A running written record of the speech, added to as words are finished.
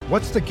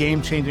What's the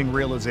game-changing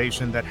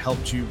realization that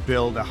helped you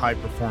build a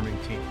high-performing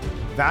team?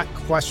 That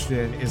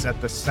question is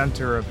at the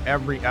center of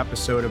every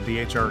episode of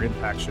the HR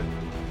Impact Show.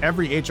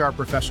 Every HR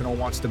professional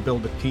wants to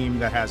build a team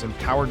that has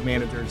empowered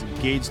managers,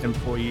 engaged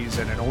employees,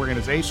 and an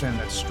organization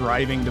that's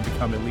striving to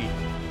become elite.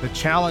 The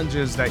challenge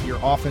is that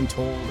you're often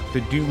told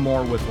to do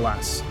more with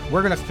less.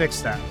 We're going to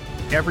fix that.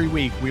 Every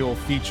week, we will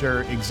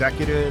feature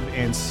executive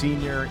and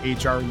senior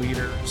HR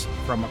leaders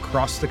from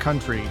across the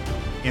country,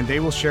 and they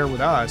will share with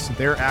us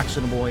their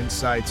actionable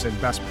insights and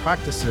best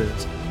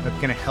practices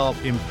that can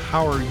help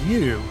empower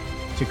you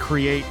to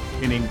create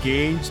an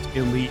engaged,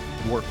 elite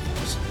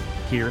workforce.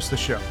 Here's the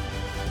show.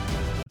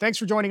 Thanks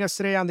for joining us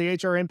today on the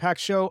HR Impact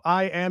Show.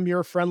 I am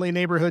your friendly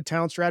neighborhood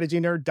talent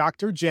strategy nerd,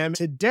 Dr. Jim.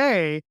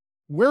 Today,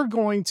 we're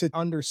going to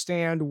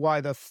understand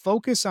why the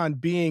focus on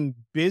being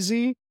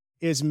busy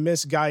is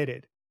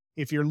misguided.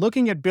 If you're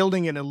looking at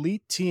building an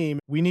elite team,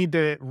 we need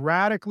to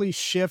radically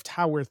shift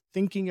how we're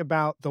thinking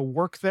about the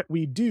work that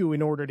we do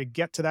in order to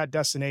get to that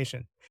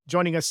destination.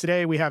 Joining us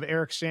today, we have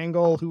Eric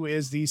Shangle, who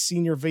is the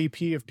Senior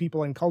VP of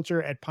People and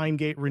Culture at Pine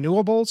Gate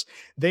Renewables.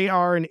 They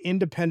are an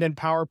independent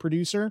power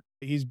producer.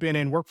 He's been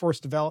in workforce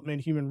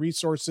development, human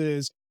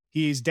resources.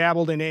 He's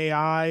dabbled in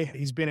AI.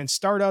 He's been in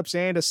startups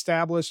and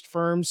established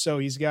firms. So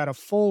he's got a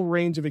full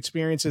range of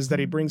experiences that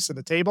he brings to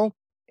the table.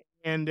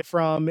 And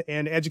from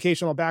an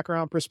educational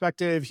background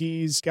perspective,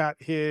 he's got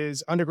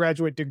his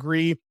undergraduate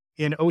degree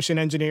in ocean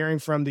engineering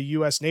from the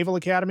U.S. Naval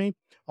Academy,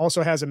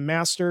 also has a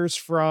master's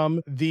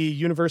from the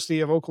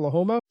University of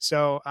Oklahoma.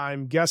 So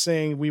I'm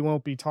guessing we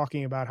won't be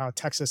talking about how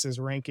Texas is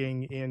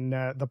ranking in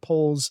the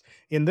polls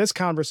in this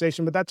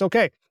conversation, but that's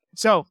okay.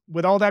 So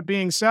with all that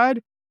being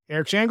said,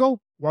 Eric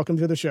Shangle, welcome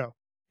to the show.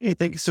 Hey,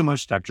 thank you so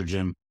much, Dr.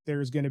 Jim.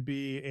 There's going to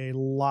be a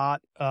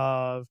lot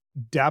of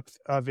depth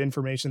of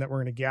information that we're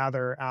going to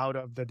gather out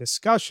of the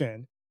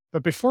discussion.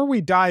 But before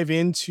we dive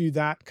into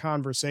that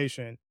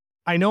conversation,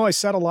 I know I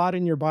said a lot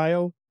in your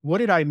bio. What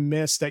did I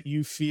miss that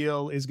you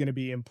feel is going to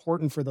be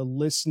important for the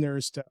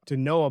listeners to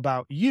know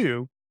about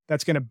you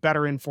that's going to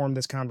better inform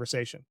this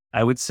conversation?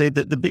 I would say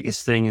that the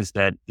biggest thing is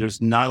that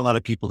there's not a lot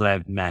of people that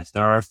I've met.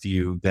 There are a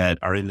few that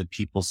are in the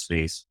people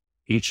space,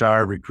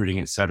 HR, recruiting,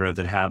 et cetera,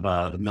 that have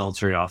a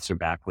military officer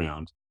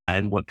background.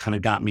 And what kind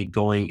of got me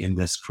going in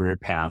this career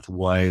path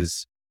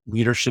was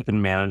leadership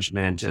and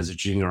management as a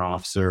junior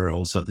officer,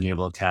 also at the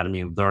Naval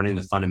Academy, learning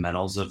the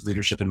fundamentals of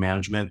leadership and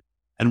management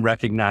and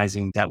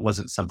recognizing that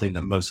wasn't something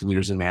that most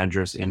leaders and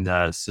managers in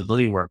the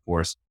civilian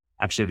workforce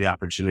actually have the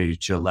opportunity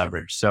to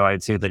leverage. So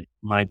I'd say that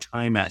my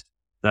time at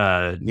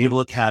the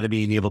Naval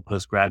Academy, Naval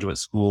Postgraduate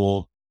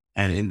School,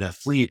 and in the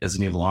fleet as a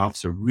naval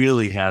officer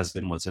really has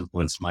been what's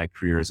influenced my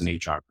career as an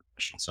HR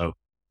professional. So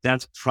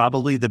that's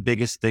probably the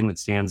biggest thing that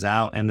stands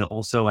out. And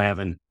also I have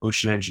an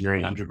ocean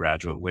engineering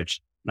undergraduate,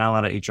 which not a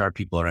lot of HR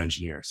people are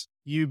engineers.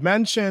 You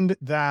mentioned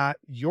that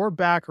your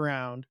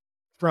background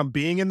from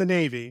being in the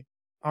Navy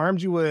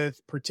armed you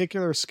with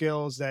particular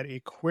skills that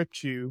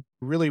equipped you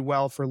really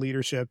well for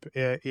leadership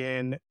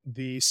in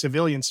the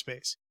civilian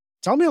space.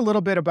 Tell me a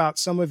little bit about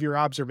some of your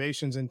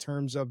observations in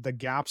terms of the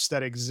gaps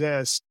that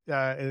exist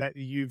that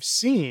you've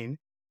seen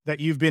that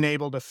you've been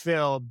able to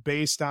fill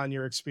based on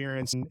your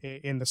experience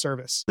in the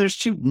service. There's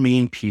two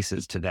main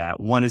pieces to that.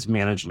 One is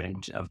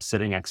management of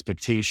setting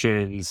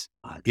expectations,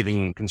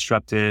 giving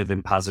constructive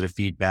and positive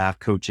feedback,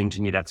 coaching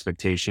to meet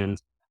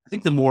expectations. I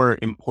think the more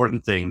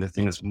important thing, the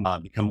thing that's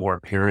become more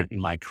apparent in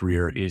my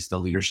career is the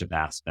leadership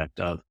aspect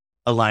of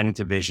aligning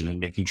to vision and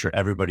making sure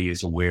everybody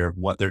is aware of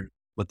what the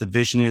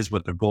vision is,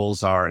 what their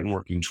goals are, and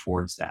working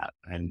towards that.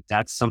 And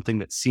that's something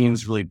that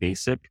seems really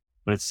basic,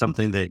 but it's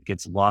something that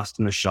gets lost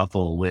in the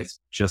shuffle with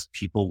just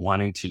people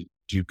wanting to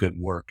do good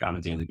work on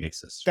a daily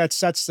basis. That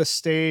sets the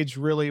stage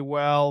really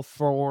well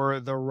for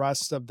the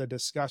rest of the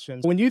discussion.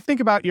 When you think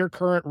about your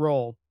current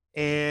role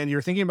and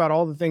you're thinking about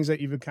all the things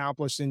that you've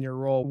accomplished in your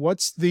role,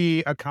 what's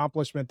the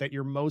accomplishment that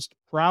you're most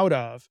proud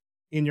of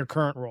in your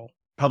current role?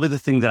 Probably the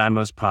thing that I'm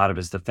most proud of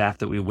is the fact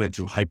that we went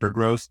through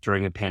hypergrowth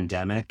during a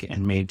pandemic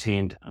and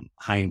maintained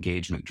high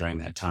engagement during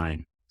that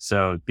time.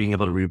 So being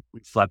able to be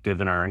reflective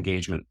in our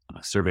engagement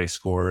survey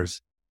scores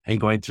and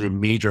going through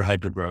major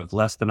hypergrowth,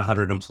 less than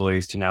 100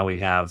 employees to now we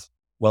have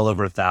well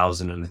over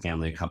 1,000 in the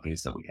family of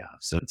companies that we have.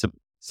 So it's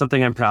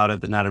something I'm proud of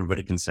that not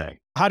everybody can say.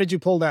 How did you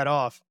pull that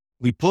off?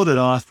 We pulled it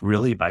off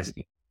really by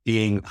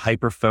being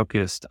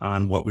hyper-focused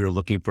on what we were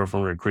looking for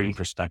from a recruiting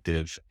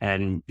perspective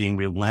and being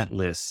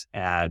relentless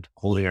at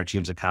holding our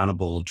teams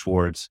accountable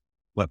towards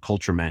what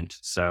culture meant.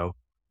 So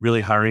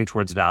really hiring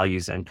towards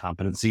values and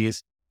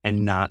competencies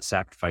and not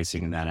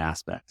sacrificing in that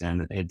aspect.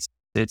 And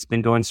it's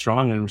been going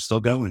strong and we're still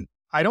going.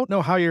 I don't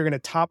know how you're going to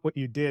top what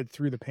you did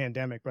through the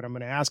pandemic, but I'm going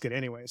to ask it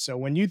anyway. So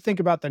when you think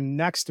about the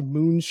next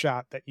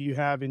moonshot that you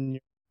have in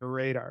your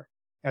radar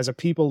as a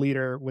people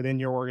leader within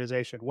your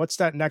organization, what's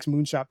that next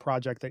moonshot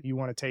project that you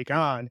want to take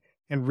on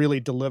and really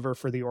deliver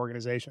for the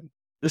organization?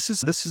 This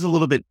is a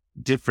little bit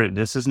different.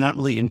 This is not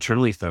really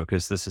internally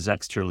focused. This is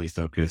externally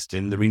focused.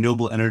 In the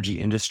renewable energy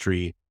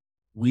industry,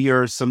 we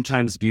are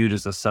sometimes viewed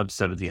as a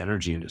subset of the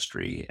energy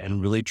industry and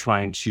really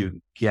trying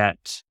to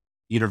get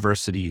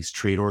universities,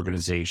 trade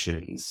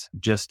organizations,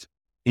 just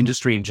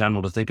industry in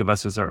general, to think of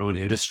us as our own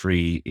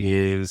industry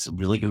is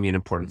really going to be an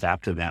important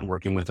factor of that,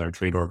 working with our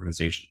trade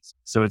organizations.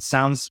 So it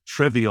sounds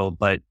trivial,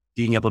 but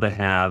being able to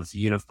have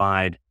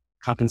unified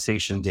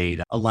compensation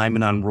data,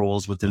 alignment on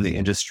roles within the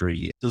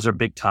industry, those are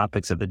big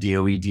topics at the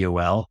DOE,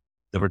 DOL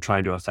that we're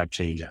trying to affect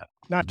change at.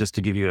 Not just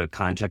to give you a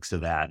context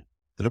of that,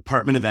 the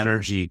Department of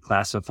Energy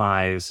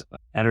classifies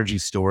energy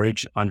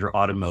storage under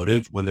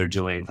automotive when they're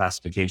doing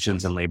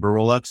classifications and labor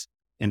roll-ups.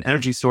 And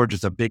energy storage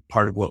is a big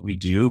part of what we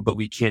do, but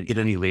we can't get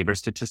any labor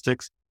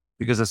statistics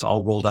because it's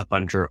all rolled up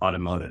under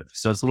automotive.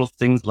 So it's little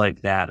things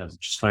like that of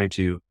just trying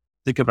to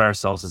think of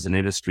ourselves as an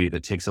industry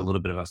that takes a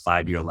little bit of a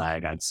 5-year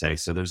lag, I'd say.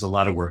 So there's a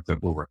lot of work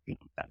that we're working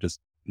on that,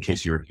 just in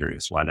case you were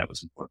curious why that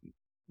was important.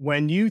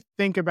 When you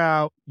think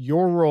about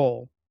your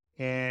role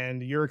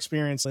and your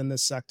experience in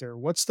this sector,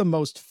 what's the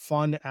most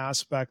fun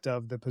aspect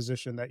of the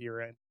position that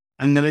you're in?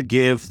 I'm going to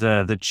give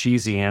the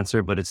cheesy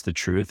answer, but it's the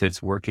truth.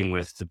 It's working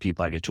with the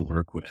people I get to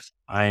work with.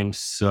 I'm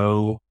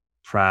so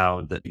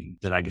proud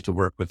that I get to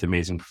work with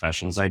amazing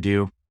professionals I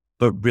do,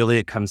 but really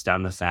it comes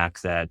down to the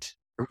fact that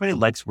everybody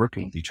likes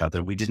working with each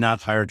other. We did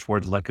not hire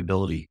towards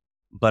likability,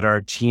 but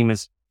our team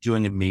is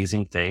doing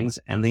amazing things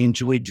and they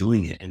enjoy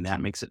doing it. And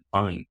that makes it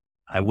fun.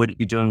 I wouldn't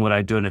be doing what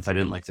I'm doing if I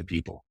didn't like the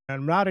people.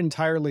 I'm not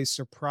entirely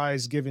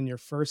surprised given your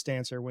first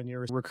answer. When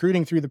you're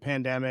recruiting through the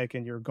pandemic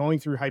and you're going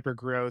through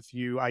hypergrowth,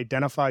 you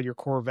identified your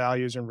core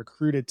values and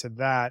recruited to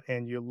that,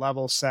 and you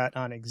level set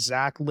on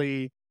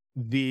exactly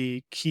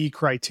the key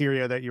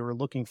criteria that you were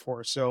looking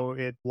for. So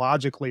it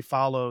logically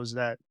follows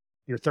that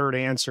your third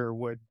answer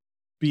would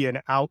be an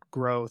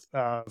outgrowth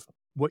of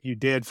what you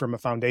did from a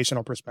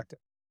foundational perspective.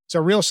 So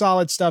real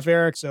solid stuff,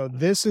 Eric. So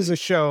this is a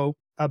show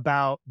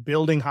about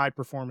building high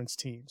performance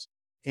teams.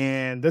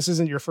 And this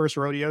isn't your first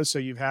rodeo, so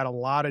you've had a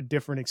lot of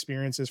different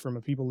experiences from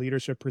a people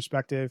leadership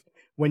perspective.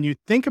 When you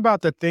think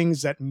about the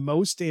things that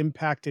most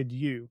impacted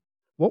you,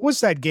 what was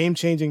that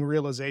game-changing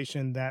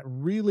realization that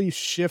really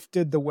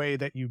shifted the way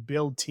that you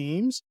build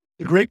teams?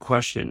 A great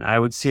question. I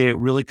would say it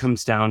really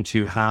comes down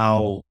to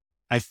how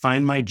I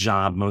find my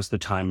job most of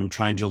the time. I'm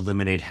trying to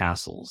eliminate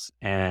hassles.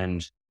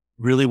 And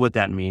really what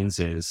that means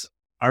is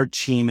our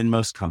team in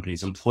most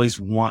companies, employees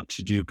want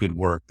to do good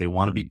work. They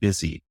want to be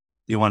busy.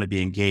 They want to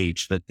be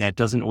engaged, but that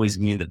doesn't always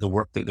mean that the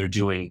work that they're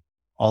doing,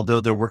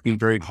 although they're working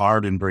very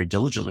hard and very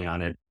diligently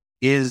on it,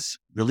 is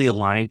really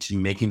aligned to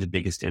making the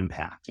biggest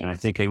impact. And I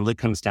think it really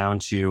comes down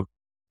to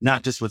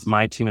not just with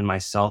my team and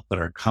myself, but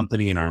our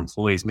company and our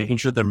employees, making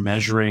sure they're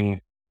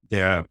measuring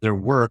their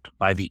work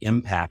by the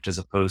impact as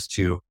opposed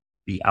to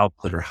the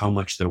output or how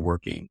much they're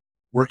working.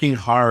 Working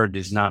hard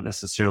is not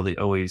necessarily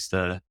always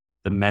the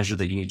measure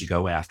that you need to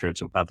go after.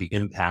 It's about the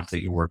impact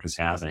that your work is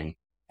having.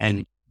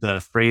 And the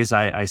phrase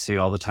I say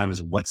all the time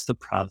is, what's the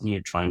problem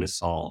you're trying to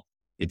solve?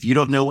 If you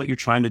don't know what you're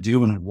trying to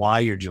do and why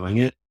you're doing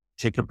it,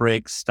 take a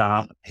break,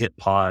 stop, hit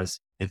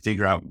pause, and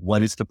figure out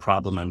what is the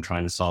problem I'm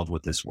trying to solve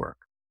with this work.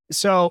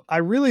 So I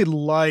really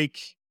like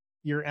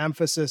your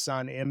emphasis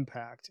on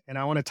impact. And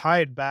I want to tie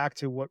it back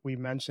to what we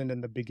mentioned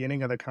in the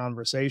beginning of the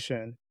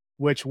conversation,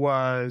 which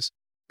was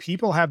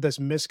people have this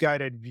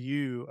misguided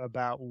view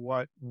about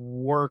what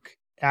work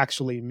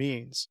actually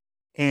means.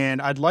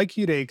 And I'd like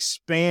you to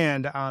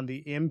expand on the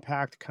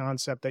impact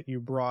concept that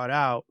you brought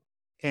out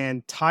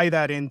and tie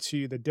that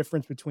into the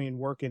difference between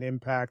work and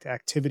impact,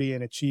 activity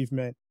and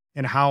achievement,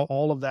 and how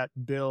all of that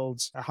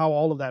builds, how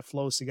all of that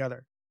flows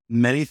together.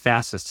 Many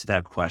facets to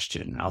that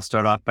question. I'll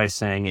start off by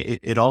saying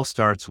it all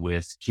starts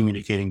with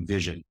communicating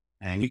vision.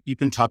 And you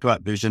can talk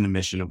about vision and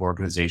mission of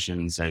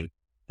organizations, and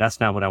that's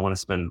not what I want to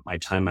spend my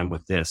time on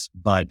with this,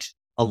 but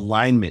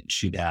alignment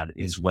to that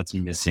is what's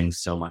missing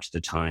so much of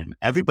the time.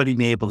 Everybody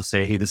may be able to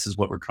say, hey, this is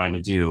what we're trying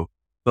to do.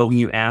 But when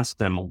you ask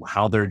them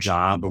how their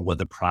job or what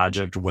the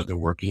project or what they're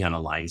working on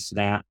aligns to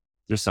that,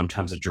 there's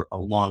sometimes a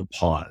long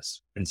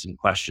pause and some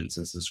questions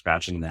and some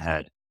scratching the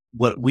head.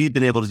 What we've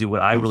been able to do,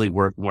 what I really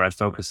work, where I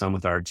focus on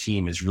with our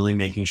team is really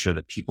making sure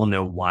that people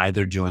know why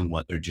they're doing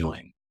what they're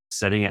doing.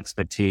 Setting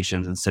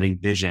expectations and setting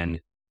vision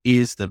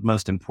is the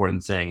most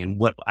important thing. And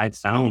what I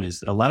found is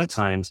that a lot of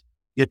times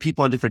you have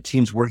people on different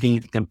teams working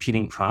in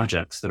competing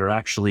projects that are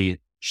actually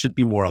should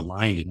be more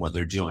aligned in what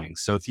they're doing.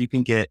 So if you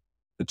can get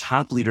the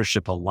top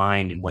leadership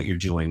aligned in what you're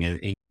doing,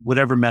 and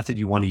whatever method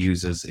you want to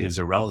use is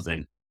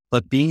irrelevant,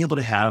 but being able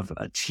to have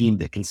a team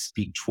that can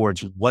speak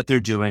towards what they're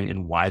doing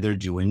and why they're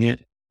doing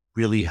it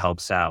really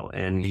helps out.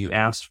 And you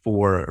asked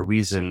for a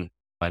reason,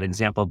 an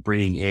example of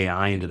bringing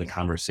AI into the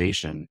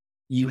conversation.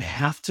 You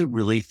have to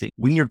really think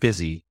when you're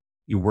busy,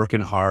 you're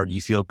working hard,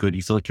 you feel good,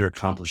 you feel like you're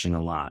accomplishing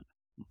a lot,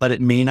 but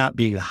it may not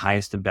be the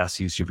highest and best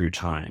use of your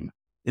time.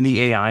 In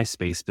the AI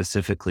space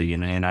specifically,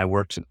 and I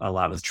worked a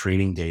lot with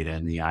training data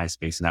in the AI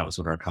space, and that was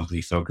what our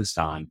company focused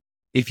on.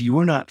 If you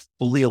were not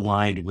fully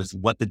aligned with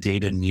what the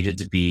data needed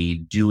to be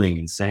doing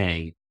and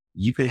saying,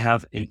 you could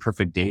have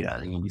imperfect data.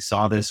 And we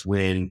saw this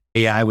when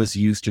AI was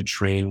used to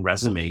train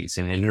resumes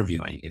and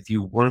interviewing. If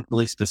you weren't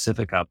really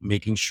specific about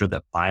making sure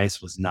that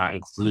bias was not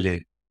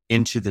included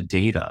into the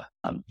data,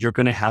 you're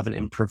going to have an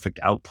imperfect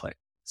output.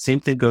 Same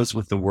thing goes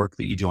with the work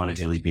that you do on a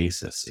daily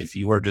basis. If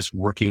you are just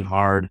working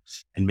hard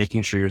and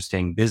making sure you're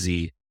staying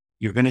busy,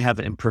 you're going to have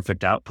an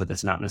imperfect output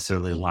that's not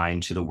necessarily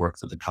aligned to the work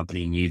that the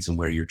company needs and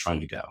where you're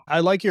trying to go. I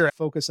like your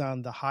focus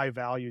on the high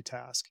value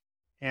task.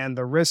 And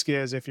the risk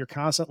is if you're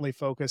constantly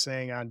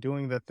focusing on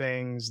doing the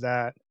things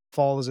that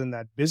falls in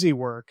that busy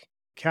work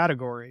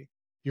category,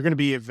 you're going to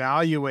be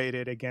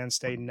evaluated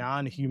against a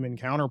non-human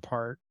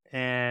counterpart.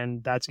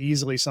 And that's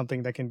easily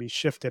something that can be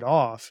shifted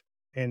off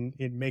and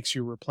it makes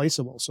you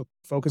replaceable. So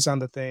focus on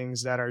the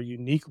things that are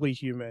uniquely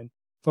human,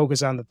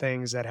 focus on the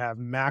things that have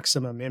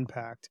maximum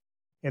impact.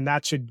 And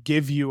that should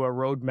give you a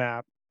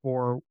roadmap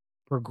for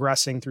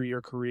progressing through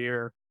your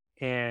career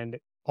and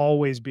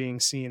always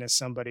being seen as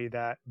somebody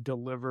that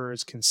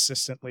delivers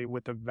consistently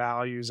with the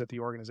values that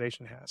the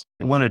organization has.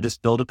 I want to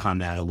just build upon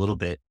that a little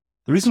bit.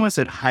 The reason why I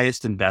said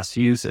highest and best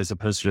use as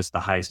opposed to just the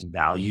highest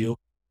value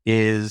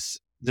is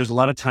there's a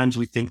lot of times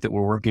we think that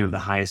we're working with the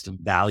highest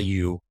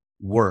value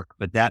work,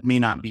 but that may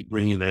not be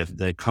bringing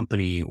the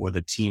company or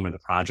the team or the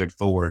project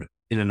forward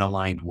in an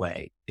aligned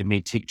way. It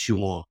may take too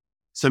long.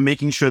 So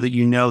making sure that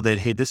you know that,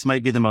 hey, this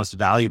might be the most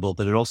valuable,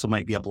 but it also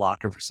might be a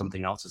blocker for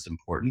something else is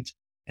important.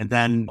 And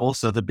then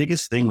also the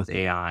biggest thing with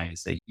AI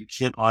is that you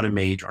can't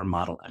automate or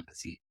model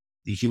empathy.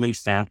 The human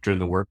factor in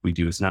the work we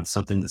do is not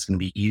something that's going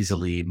to be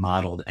easily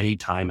modeled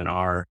anytime in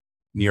our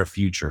near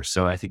future.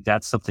 So I think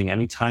that's something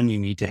anytime you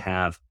need to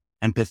have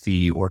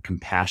empathy or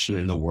compassion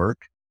in the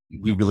work,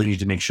 we really need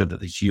to make sure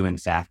that the human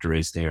factor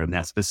is there. And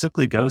that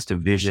specifically goes to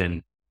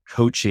vision,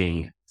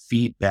 coaching,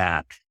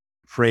 feedback,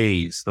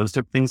 praise, those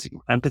type of things.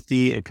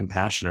 Empathy and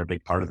compassion are a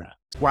big part of that.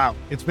 Wow,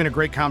 it's been a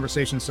great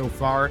conversation so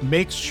far.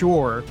 Make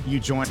sure you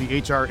join the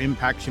HR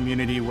Impact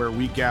community where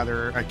we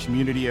gather a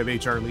community of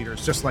HR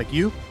leaders just like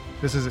you.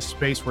 This is a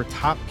space where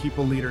top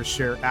people leaders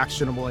share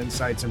actionable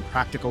insights and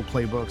practical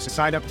playbooks.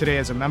 Sign up today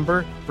as a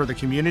member for the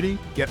community.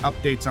 Get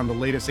updates on the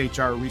latest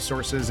HR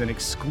resources and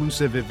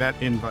exclusive event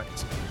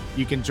invites.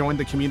 You can join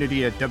the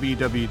community at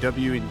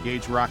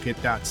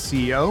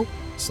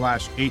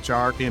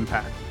www.engagerocket.co/HR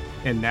Impact.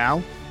 And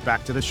now,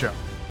 back to the show.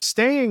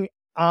 Staying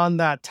on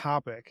that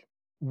topic,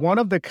 one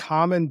of the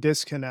common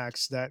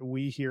disconnects that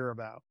we hear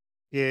about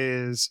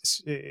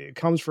it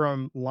comes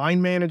from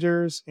line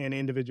managers and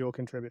individual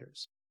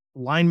contributors.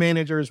 Line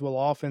managers will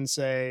often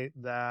say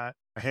that,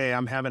 hey,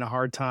 I'm having a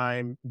hard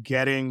time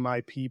getting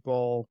my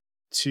people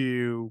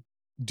to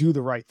do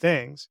the right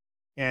things.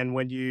 And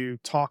when you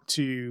talk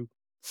to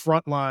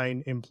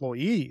frontline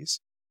employees,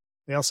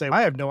 they'll say,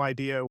 I have no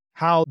idea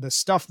how the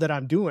stuff that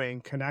I'm doing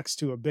connects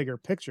to a bigger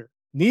picture.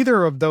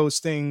 Neither of those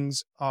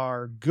things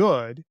are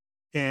good.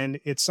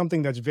 And it's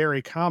something that's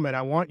very common.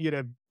 I want you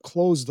to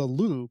close the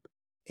loop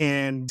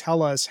and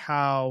tell us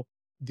how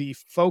the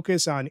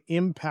focus on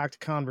impact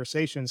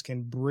conversations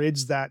can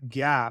bridge that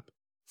gap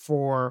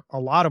for a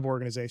lot of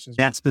organizations.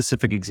 That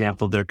specific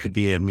example, there could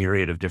be a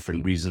myriad of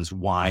different reasons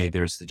why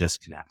there's the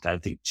disconnect. I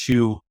think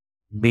two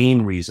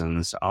main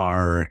reasons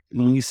are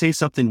when you say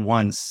something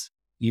once,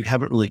 you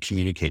haven't really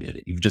communicated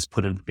it. You've just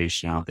put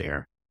information out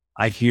there.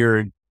 I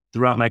hear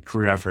throughout my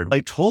career effort, I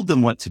told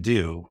them what to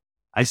do.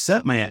 I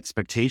set my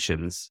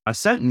expectations. I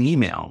sent an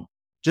email.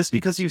 Just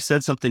because you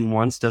said something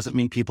once doesn't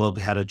mean people have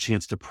had a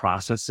chance to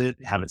process it,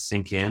 have it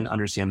sink in,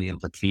 understand the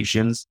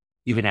implications,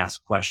 even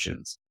ask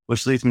questions,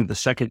 which leads me to the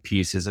second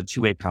piece is a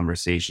two-way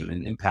conversation,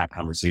 an impact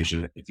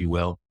conversation, if you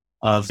will,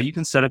 of you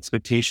can set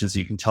expectations.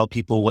 You can tell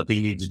people what they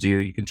need to do.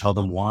 You can tell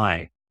them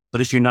why.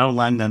 But if you're not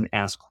allowing them to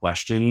ask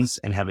questions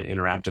and have an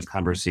interactive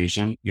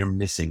conversation, you're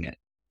missing it.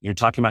 You're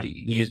talking about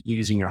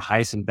using your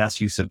highest and best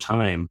use of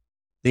time.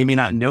 They may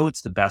not know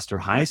it's the best or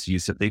highest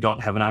use if they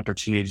don't have an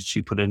opportunity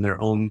to put in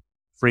their own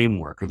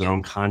framework or their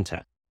own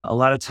content. A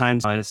lot of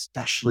times,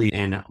 especially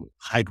in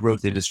high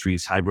growth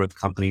industries, high growth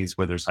companies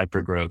where there's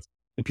hyper growth,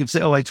 and people say,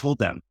 oh, I told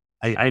them,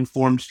 I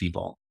informed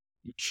people.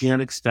 You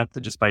can't expect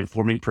that just by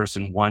informing a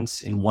person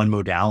once in one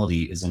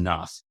modality is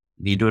enough.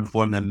 You need to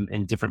inform them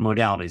in different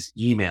modalities,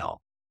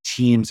 email,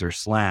 Teams or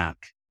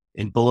Slack,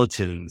 in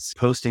bulletins,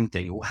 posting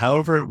things,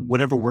 however,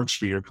 whatever works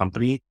for your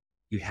company.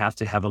 You have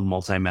to have a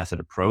multi-method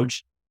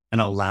approach and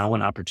allow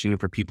an opportunity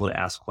for people to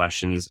ask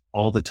questions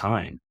all the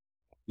time.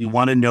 We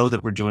want to know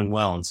that we're doing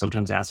well. And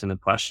sometimes asking the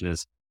question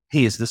is,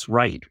 hey, is this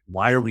right?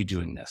 Why are we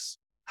doing this?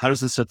 How does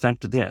this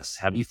affect this?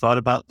 Have you thought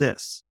about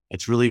this?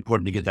 It's really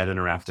important to get that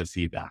interactive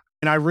feedback.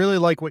 And I really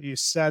like what you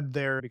said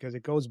there because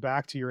it goes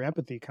back to your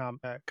empathy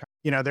comment.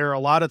 There are a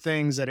lot of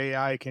things that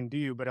AI can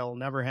do, but it'll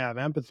never have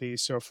empathy.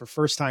 So for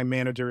first-time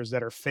managers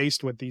that are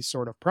faced with these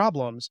sort of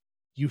problems,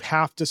 you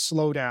have to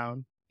slow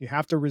down. You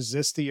have to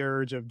resist the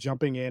urge of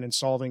jumping in and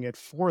solving it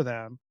for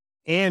them.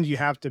 And you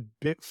have to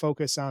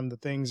focus on the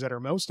things that are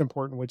most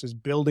important, which is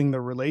building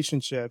the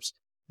relationships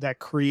that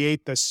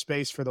create the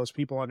space for those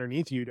people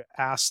underneath you to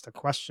ask the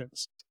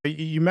questions.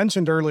 You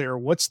mentioned earlier,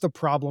 what's the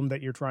problem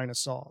that you're trying to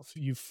solve?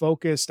 You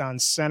focused on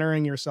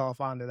centering yourself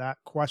onto that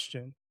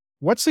question.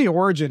 What's the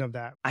origin of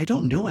that? I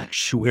don't know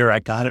actually where I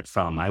got it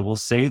from. I will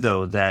say,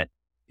 though, that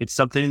it's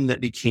something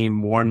that became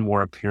more and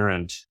more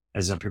apparent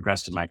as I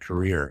progressed in my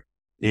career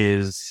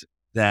is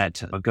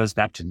that goes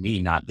back to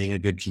me not being a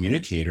good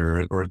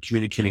communicator or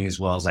communicating as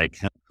well as I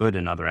could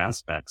in other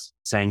aspects.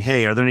 Saying,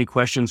 hey, are there any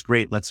questions?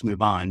 Great, let's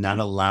move on. Not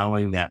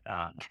allowing that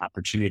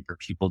opportunity for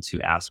people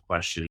to ask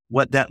questions.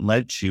 What that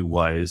led to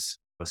was,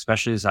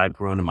 especially as I've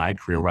grown in my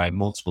career where I had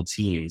multiple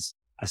teams,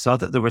 I saw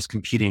that there was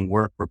competing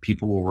work where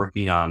people were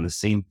working on the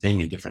same thing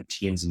in different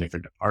teams and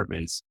different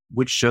departments,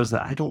 which shows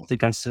that I don't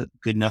think I set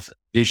good enough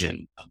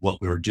vision of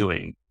what we were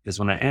doing. Because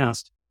when I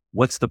asked,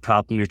 what's the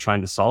problem you're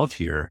trying to solve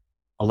here?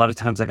 A lot of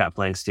times I got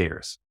blank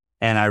stares.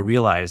 And I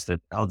realized that,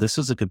 oh, this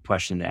was a good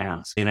question to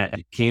ask. And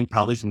it came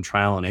probably from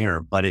trial and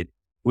error, but it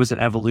was an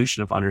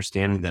evolution of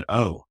understanding that,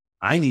 oh,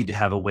 I need to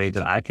have a way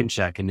that I can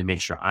check in to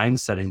make sure I'm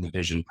setting the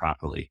vision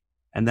properly.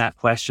 And that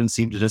question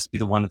seemed to just be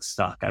the one that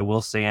stuck. I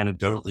will say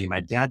anecdotally, my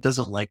dad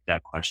doesn't like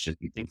that question.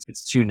 He thinks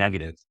it's too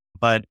negative,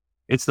 but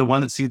it's the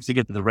one that seems to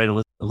get the right,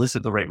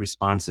 elicit the right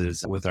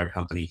responses with our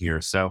company here.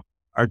 So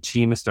our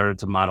team has started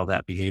to model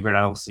that behavior. And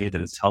I will say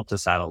that it's helped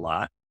us out a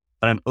lot.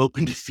 But I'm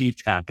open to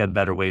feedback on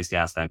better ways to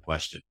ask that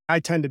question. I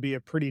tend to be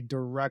a pretty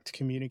direct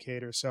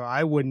communicator, so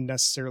I wouldn't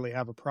necessarily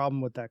have a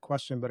problem with that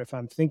question. But if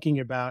I'm thinking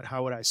about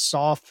how would I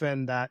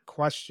soften that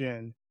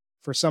question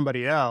for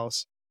somebody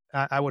else,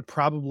 I would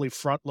probably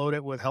front load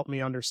it with help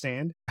me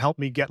understand, help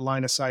me get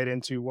line of sight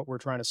into what we're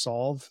trying to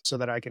solve so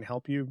that I can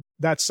help you.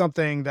 That's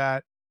something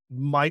that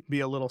might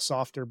be a little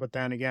softer, but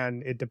then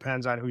again, it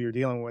depends on who you're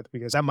dealing with,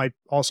 because that might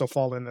also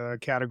fall in the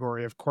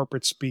category of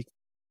corporate speak.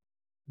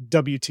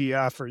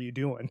 WTF are you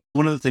doing?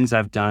 One of the things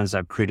I've done is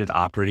I've created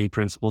operating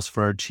principles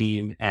for our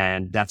team.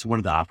 And that's one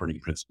of the operating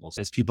principles.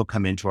 As people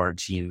come into our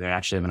team, they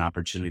actually have an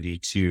opportunity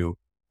to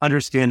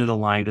understand and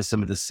align to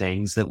some of the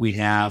sayings that we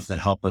have that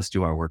help us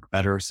do our work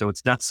better. So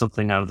it's not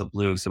something out of the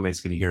blue. Somebody's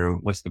going to hear,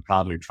 what's the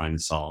problem you're trying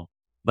to solve?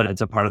 But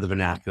it's a part of the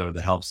vernacular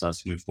that helps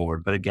us move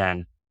forward. But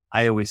again,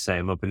 I always say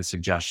I'm open to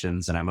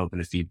suggestions and I'm open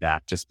to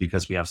feedback. Just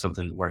because we have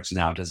something that works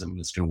now doesn't mean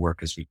it's going to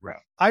work as we grow.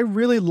 I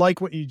really like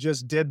what you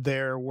just did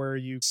there, where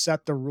you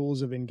set the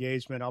rules of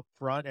engagement up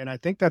front. And I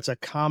think that's a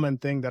common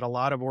thing that a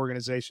lot of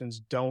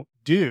organizations don't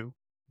do.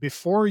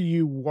 Before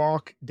you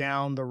walk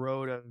down the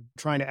road of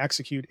trying to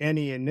execute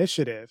any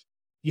initiative,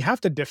 you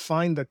have to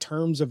define the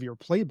terms of your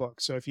playbook.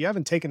 So if you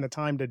haven't taken the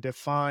time to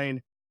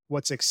define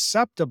what's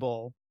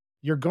acceptable,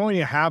 you're going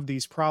to have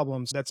these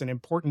problems. That's an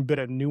important bit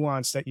of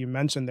nuance that you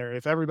mentioned there.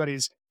 If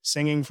everybody's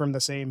singing from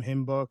the same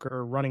hymn book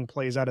or running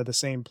plays out of the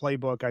same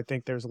playbook, I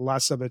think there's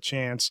less of a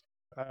chance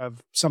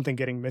of something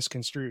getting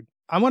misconstrued.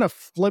 I want to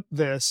flip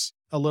this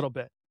a little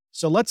bit.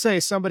 So let's say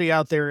somebody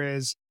out there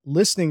is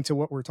listening to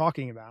what we're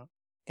talking about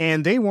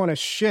and they want to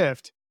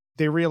shift.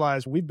 They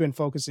realize we've been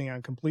focusing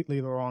on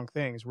completely the wrong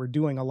things. We're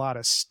doing a lot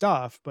of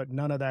stuff, but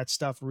none of that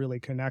stuff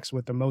really connects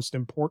with the most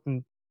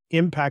important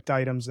impact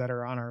items that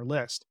are on our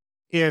list.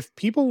 If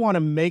people want to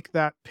make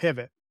that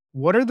pivot,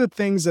 what are the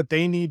things that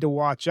they need to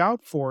watch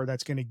out for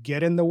that's going to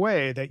get in the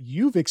way that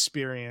you've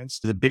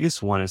experienced? The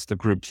biggest one is the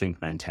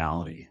groupthink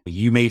mentality.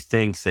 You may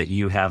think that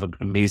you have an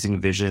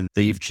amazing vision,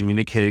 that you've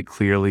communicated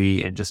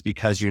clearly, and just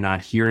because you're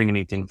not hearing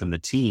anything from the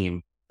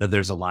team, that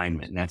there's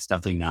alignment. And that's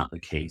definitely not the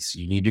case.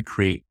 You need to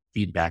create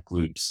feedback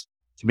loops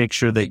to make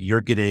sure that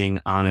you're getting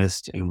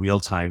honest and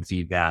real-time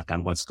feedback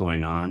on what's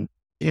going on.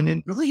 And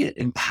then really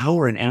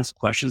empower and ask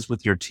questions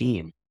with your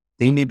team.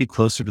 They may be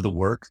closer to the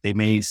work. They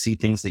may see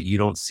things that you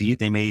don't see.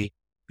 They may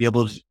be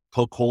able to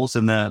poke holes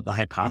in the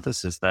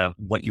hypothesis that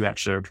what you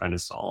actually are trying to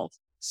solve.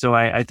 So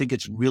I think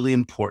it's really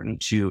important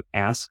to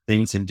ask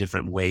things in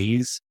different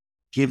ways,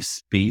 give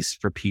space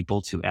for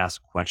people to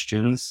ask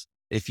questions.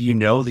 If you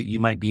know that you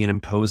might be an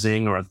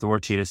imposing or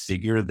authoritative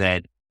figure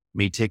that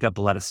may take up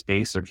a lot of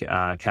space or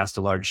cast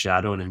a large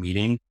shadow in a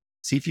meeting,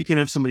 see if you can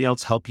have somebody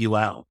else help you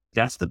out.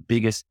 That's the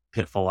biggest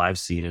pitfall I've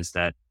seen is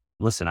that,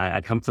 listen, I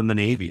come from the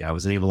Navy. I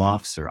was a naval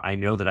officer. I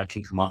know that I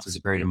can come off as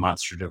a very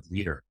demonstrative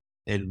leader,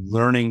 and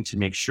learning to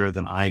make sure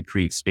that I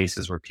create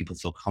spaces where people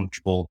feel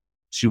comfortable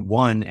to,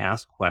 one,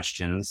 ask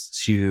questions,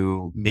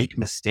 to make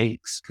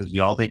mistakes, because we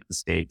all make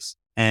mistakes.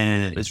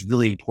 And it's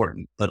really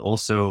important, but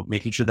also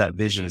making sure that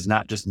vision is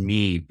not just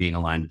me being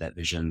aligned to that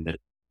vision, that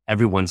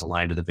everyone's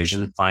aligned to the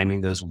vision and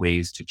finding those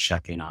ways to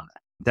check in on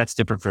it. That's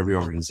different for every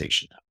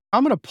organization.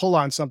 I'm going to pull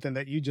on something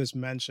that you just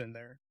mentioned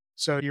there.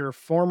 So you're a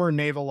former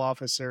naval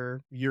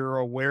officer, you're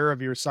aware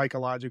of your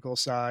psychological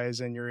size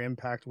and your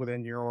impact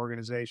within your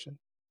organization.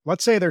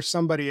 Let's say there's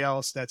somebody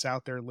else that's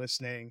out there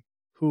listening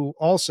who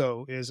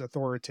also is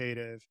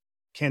authoritative,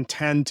 can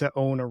tend to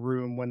own a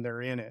room when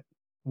they're in it.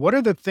 What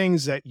are the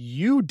things that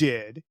you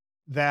did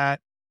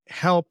that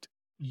helped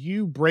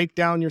you break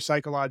down your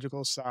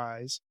psychological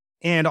size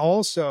and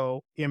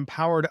also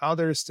empowered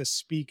others to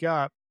speak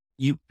up?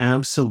 You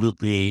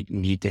absolutely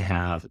need to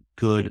have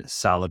good,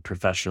 solid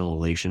professional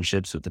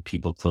relationships with the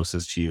people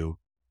closest to you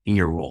in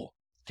your role.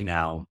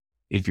 Now,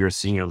 if you're a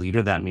senior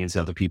leader, that means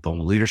other people on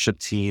the leadership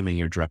team and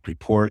your direct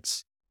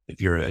reports. If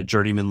you're a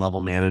journeyman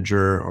level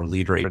manager or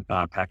leader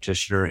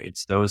practitioner,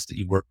 it's those that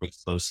you work with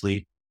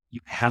closely. You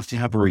have to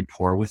have a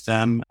rapport with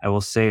them. I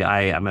will say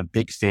I'm a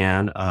big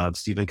fan of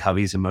Stephen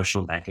Covey's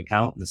Emotional Bank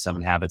Account, The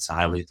 7 Habits of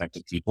Highly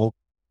Effective People.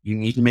 you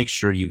need to make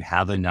sure you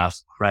have enough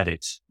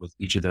credit with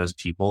each of those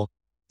people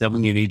that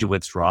when you need to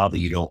withdraw, that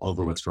you don't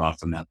over withdraw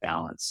from that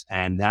balance.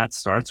 And that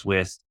starts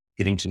with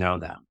getting to know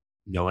them,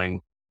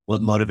 knowing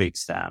what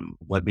motivates them,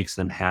 what makes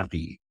them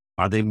happy.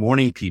 Are they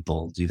morning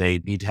people? Do they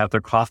need to have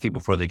their coffee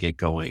before they get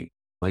going?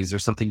 Like, is there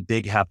something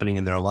big happening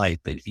in their life?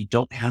 But if you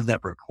don't have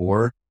that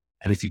rapport,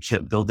 and if you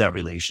can't build that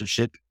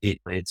relationship,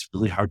 it's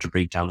really hard to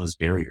break down those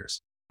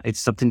barriers. It's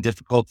something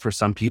difficult for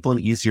some people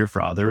and easier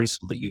for others,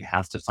 but you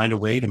have to find a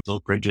way to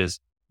build bridges,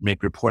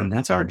 make rapport. And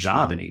that's our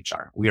job in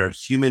HR. We are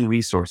human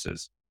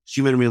resources,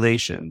 human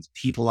relations,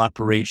 people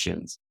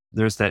operations.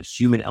 There's that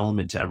human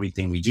element to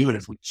everything we do. And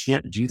if we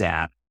can't do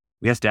that,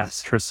 we have to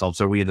ask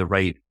ourselves, are we in the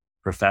right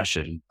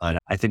profession? But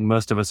I think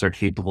most of us are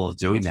capable of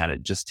doing that.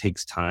 It just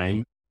takes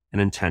time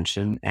and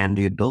intention and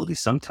the ability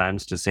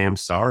sometimes to say, I'm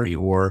sorry,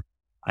 or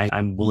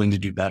I'm willing to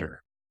do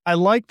better. I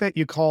like that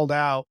you called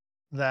out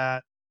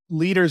that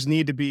leaders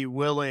need to be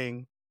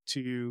willing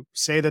to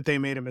say that they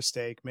made a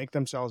mistake, make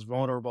themselves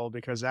vulnerable,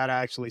 because that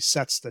actually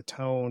sets the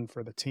tone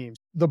for the team.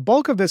 The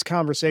bulk of this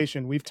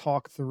conversation, we've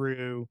talked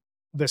through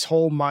this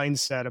whole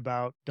mindset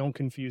about don't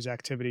confuse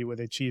activity with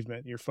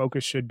achievement. Your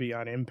focus should be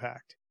on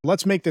impact.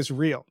 Let's make this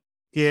real.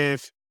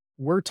 If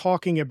we're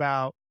talking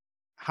about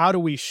how do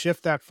we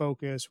shift that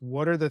focus,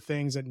 what are the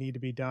things that need to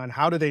be done?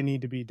 How do they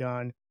need to be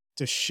done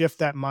to shift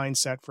that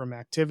mindset from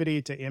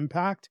activity to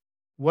impact?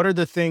 What are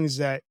the things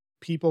that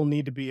people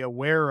need to be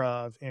aware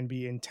of and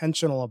be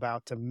intentional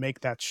about to make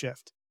that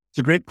shift? It's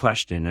a great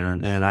question.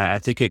 And I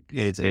think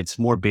it's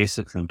more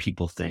basic than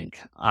people think.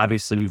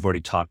 Obviously, we've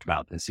already talked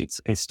about this.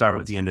 It's start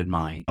with the end in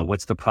mind.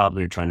 What's the problem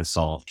you're trying to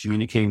solve?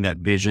 Communicating that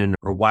vision,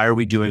 or why are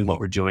we doing what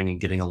we're doing, and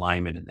getting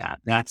alignment in that.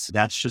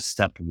 That's just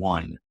step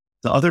one.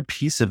 The other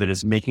piece of it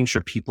is making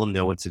sure people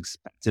know what's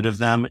expected of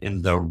them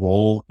in the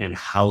role and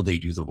how they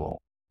do the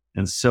role.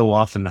 And so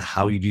often the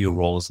how you do your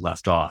role is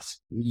left off.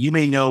 You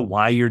may know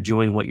why you're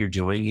doing what you're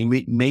doing.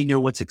 You may know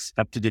what's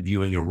expected of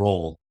you in your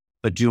role,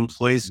 but do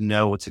employees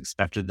know what's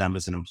expected of them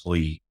as an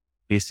employee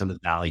based on the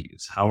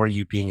values? How are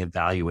you being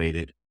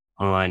evaluated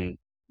on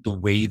the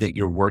way that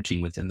you're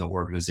working within the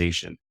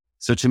organization?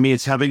 So to me,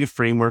 it's having a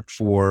framework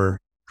for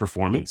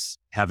performance,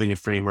 having a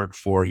framework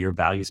for your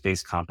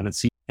values-based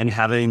competency, and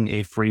having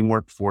a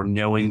framework for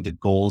knowing the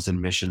goals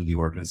and mission of the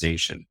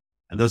organization.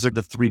 And those are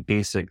the three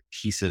basic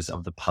pieces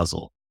of the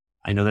puzzle.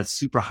 I know that's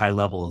super high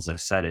level, as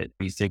I've said it.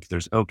 You think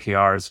there's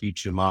OKRs,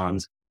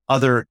 VHMONs,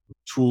 other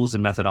tools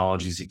and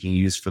methodologies you can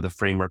use for the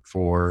framework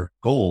for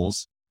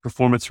goals,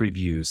 performance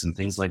reviews, and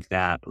things like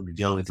that. We're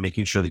dealing with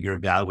making sure that you're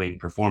evaluating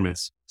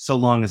performance so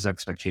long as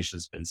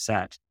expectations have been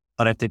set.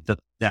 But I think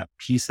that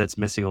piece that's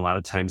missing a lot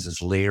of times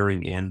is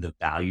layering in the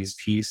values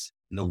piece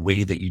and the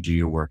way that you do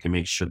your work, and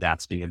make sure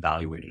that's being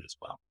evaluated as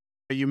well.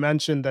 You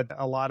mentioned that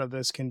a lot of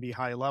this can be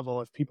high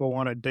level. If people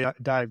want to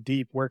dive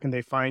deep, where can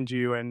they find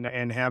you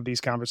and have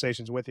these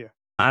conversations with you?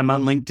 I'm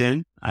on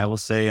LinkedIn. I will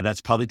say that's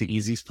probably the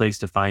easiest place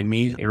to find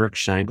me. Eric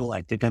Shangle.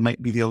 I think I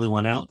might be the only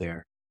one out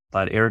there.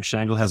 But Eric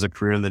Shangle has a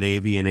career in the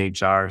Navy and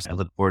HR. So I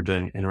look forward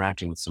to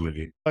interacting with some of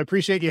you. I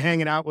appreciate you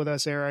hanging out with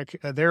us, Eric.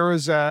 There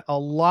was a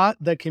lot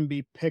that can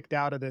be picked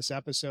out of this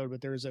episode, but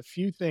there's a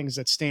few things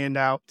that stand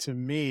out to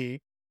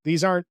me.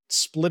 These aren't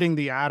splitting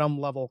the atom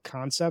level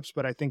concepts,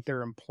 but I think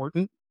they're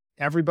important.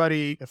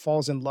 Everybody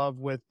falls in love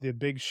with the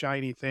big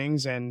shiny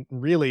things. And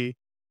really,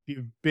 if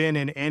you've been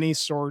in any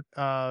sort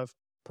of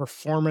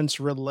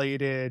performance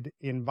related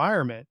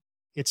environment,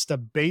 it's the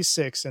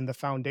basics and the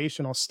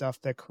foundational stuff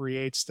that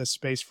creates the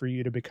space for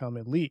you to become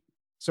elite.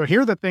 So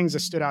here are the things that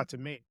stood out to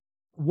me.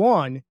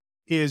 One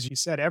is, you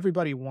said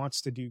everybody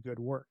wants to do good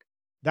work.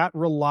 That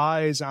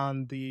relies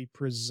on the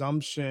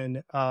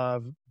presumption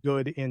of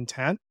good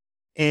intent.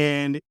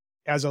 And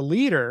as a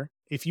leader,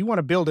 if you want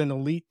to build an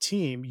elite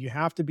team, you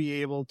have to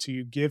be able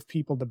to give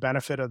people the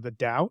benefit of the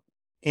doubt,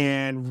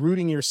 and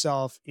rooting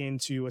yourself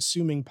into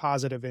assuming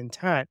positive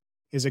intent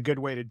is a good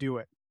way to do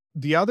it.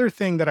 The other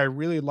thing that I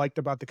really liked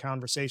about the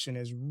conversation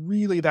is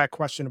really that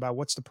question about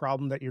what's the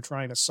problem that you're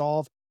trying to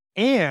solve,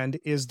 and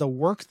is the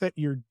work that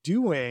you're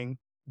doing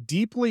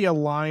deeply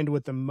aligned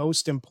with the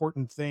most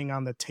important thing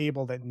on the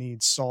table that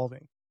needs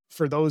solving.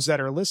 For those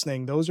that are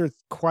listening, those are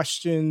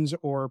questions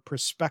or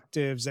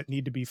perspectives that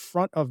need to be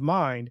front of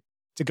mind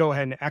to go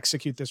ahead and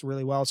execute this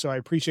really well. So I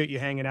appreciate you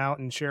hanging out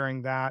and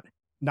sharing that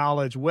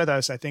knowledge with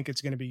us. I think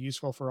it's going to be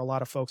useful for a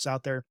lot of folks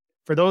out there.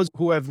 For those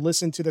who have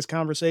listened to this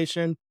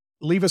conversation,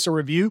 leave us a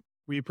review.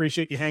 We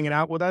appreciate you hanging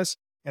out with us.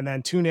 And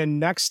then tune in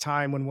next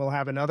time when we'll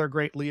have another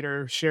great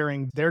leader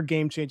sharing their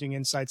game-changing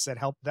insights that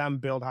help them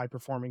build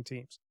high-performing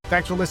teams.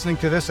 Thanks for listening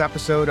to this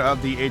episode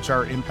of the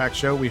HR Impact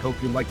Show. We hope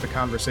you liked the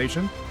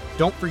conversation.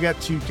 Don't forget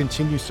to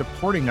continue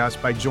supporting us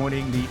by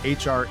joining the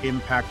HR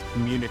Impact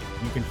community.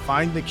 You can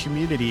find the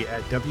community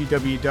at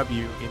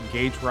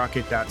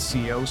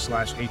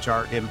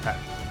www.engagerocket.co/HR Impact.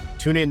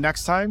 Tune in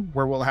next time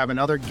where we'll have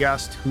another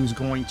guest who's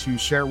going to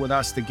share with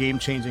us the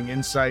game-changing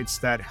insights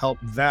that help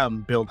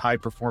them build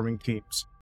high-performing teams.